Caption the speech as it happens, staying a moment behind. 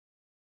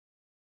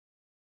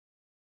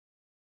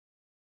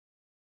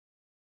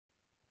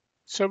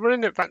So we're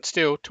in Advanced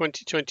Steel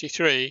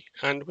 2023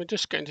 and we're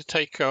just going to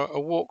take a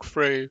walk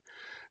through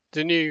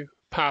the new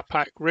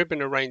PowerPack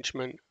ribbon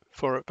arrangement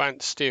for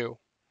Advanced Steel.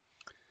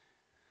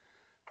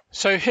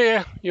 So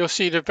here you'll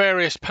see the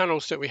various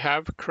panels that we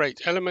have: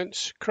 create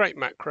elements, create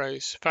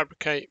macros,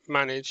 fabricate,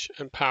 manage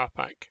and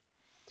PowerPack.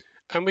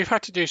 And we've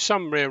had to do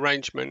some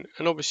rearrangement,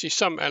 and obviously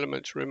some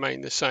elements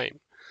remain the same.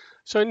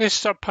 So in this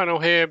sub panel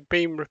here,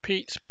 beam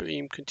repeat,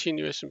 beam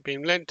continuous and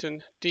beam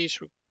lengthen, these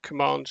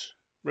commands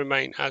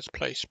remain as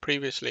placed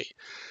previously.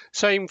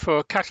 Same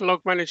for catalog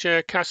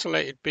manager,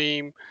 castellated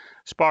beam,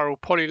 spiral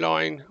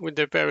polyline with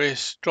the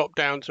various drop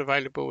downs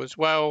available as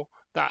well.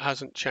 That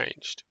hasn't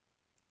changed.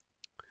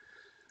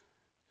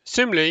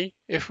 Similarly,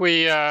 if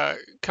we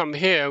come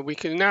here, we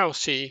can now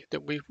see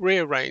that we've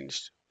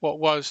rearranged what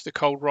was the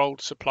cold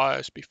rolled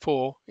suppliers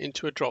before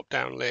into a drop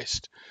down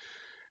list.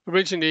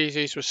 Originally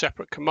these were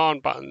separate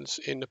command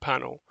buttons in the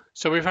panel,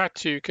 so we've had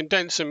to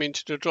condense them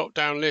into the drop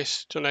down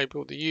list to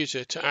enable the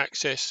user to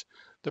access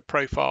the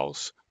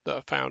profiles that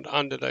are found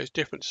under those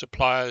different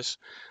suppliers,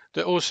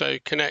 that also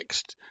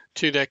connects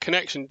to their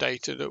connection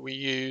data that we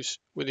use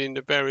within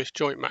the various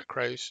joint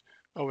macros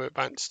of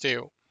Advanced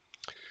Steel.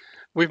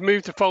 We've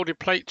moved the folded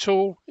plate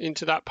tool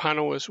into that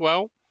panel as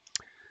well.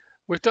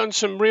 We've done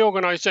some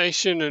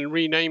reorganization and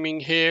renaming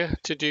here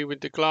to do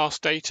with the glass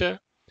data.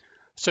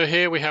 So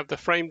here we have the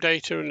frame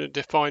data and the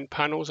defined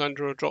panels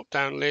under a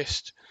drop-down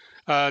list.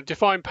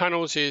 Defined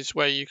panels is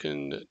where you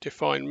can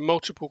define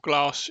multiple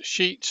glass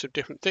sheets of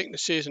different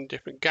thicknesses and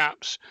different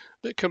gaps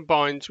that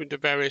combines with the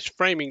various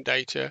framing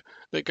data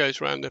that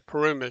goes around the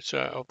perimeter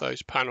of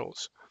those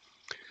panels.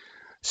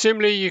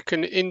 Similarly, you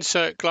can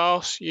insert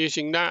glass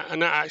using that,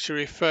 and that actually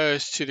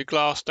refers to the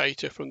glass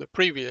data from the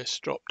previous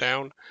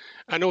drop-down.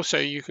 And also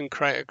you can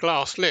create a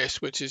glass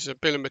list, which is a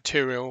bill of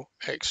material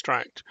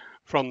extract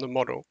from the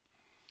model.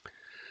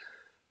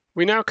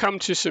 We now come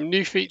to some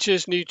new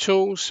features, new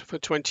tools for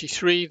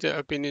 23 that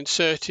have been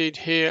inserted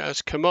here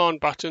as command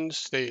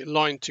buttons: the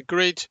line to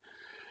grid,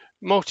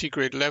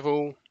 multi-grid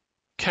level,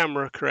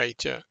 camera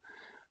creator.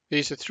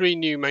 These are three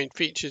new main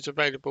features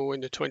available in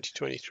the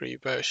 2023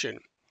 version.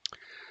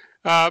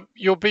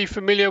 You'll be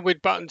familiar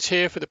with buttons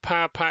here for the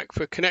PowerPack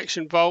for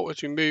connection vault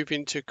as we move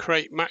into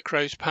create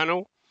macros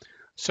panel.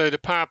 So the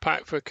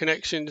PowerPack for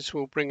connections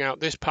will bring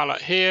out this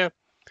palette here.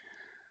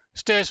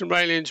 Stairs and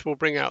railings will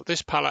bring out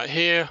this palette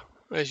here,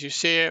 as you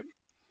see it,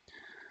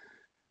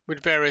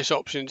 with various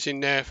options in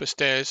there for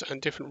stairs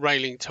and different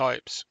railing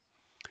types.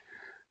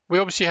 We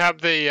obviously have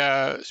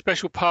the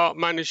special part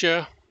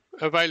manager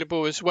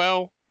available as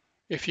well.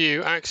 If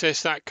you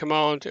access that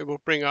command, it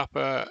will bring up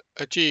a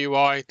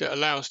GUI that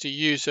allows the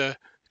user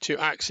to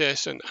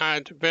access and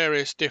add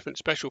various different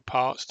special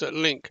parts that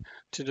link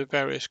to the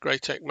various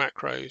Greytec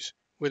macros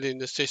within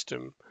the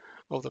system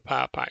of the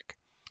PowerPack.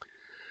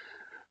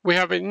 We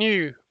have a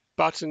new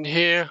button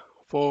here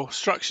for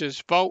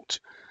structures vault.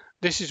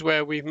 This is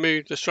where we've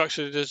moved the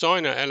structure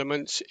designer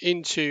elements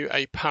into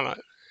a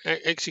palette.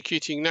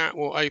 Executing that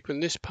will open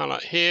this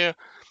palette here,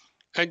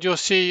 and you'll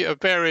see a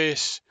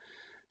various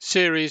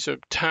series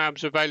of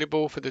tabs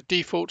available for the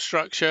default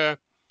structure,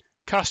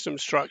 custom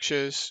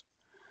structures,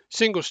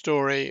 single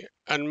story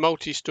and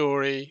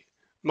multi-story,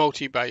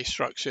 multi-bay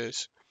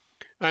structures.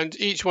 And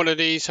each one of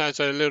these has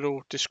a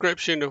little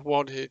description of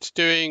what it's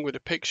doing with a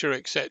picture,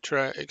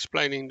 etc.,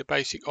 explaining the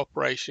basic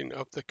operation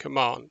of the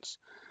commands.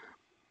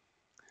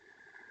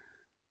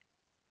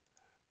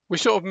 We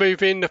sort of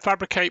move in. The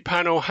fabricate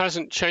panel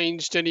hasn't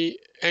changed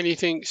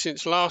anything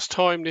since last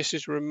time. This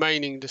is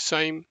remaining the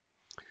same.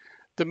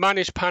 The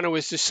manage panel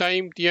is the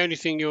same. The only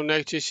thing you'll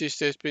notice is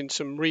there's been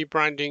some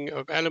rebranding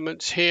of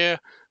elements here,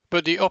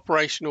 but the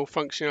operational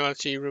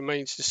functionality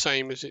remains the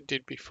same as it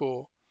did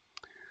before.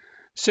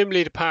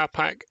 Similarly, the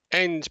PowerPack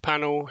ends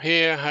panel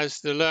here has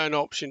the learn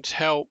options,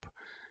 help,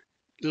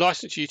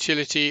 license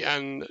utility,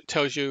 and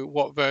tells you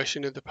what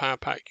version of the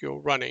PowerPack you're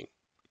running.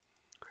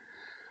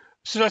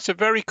 So that's a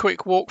very quick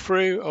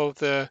walkthrough of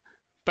the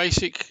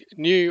basic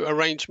new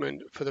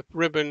arrangement for the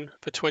ribbon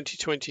for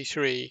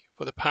 2023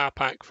 for the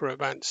PowerPack for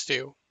Advanced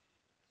Steel.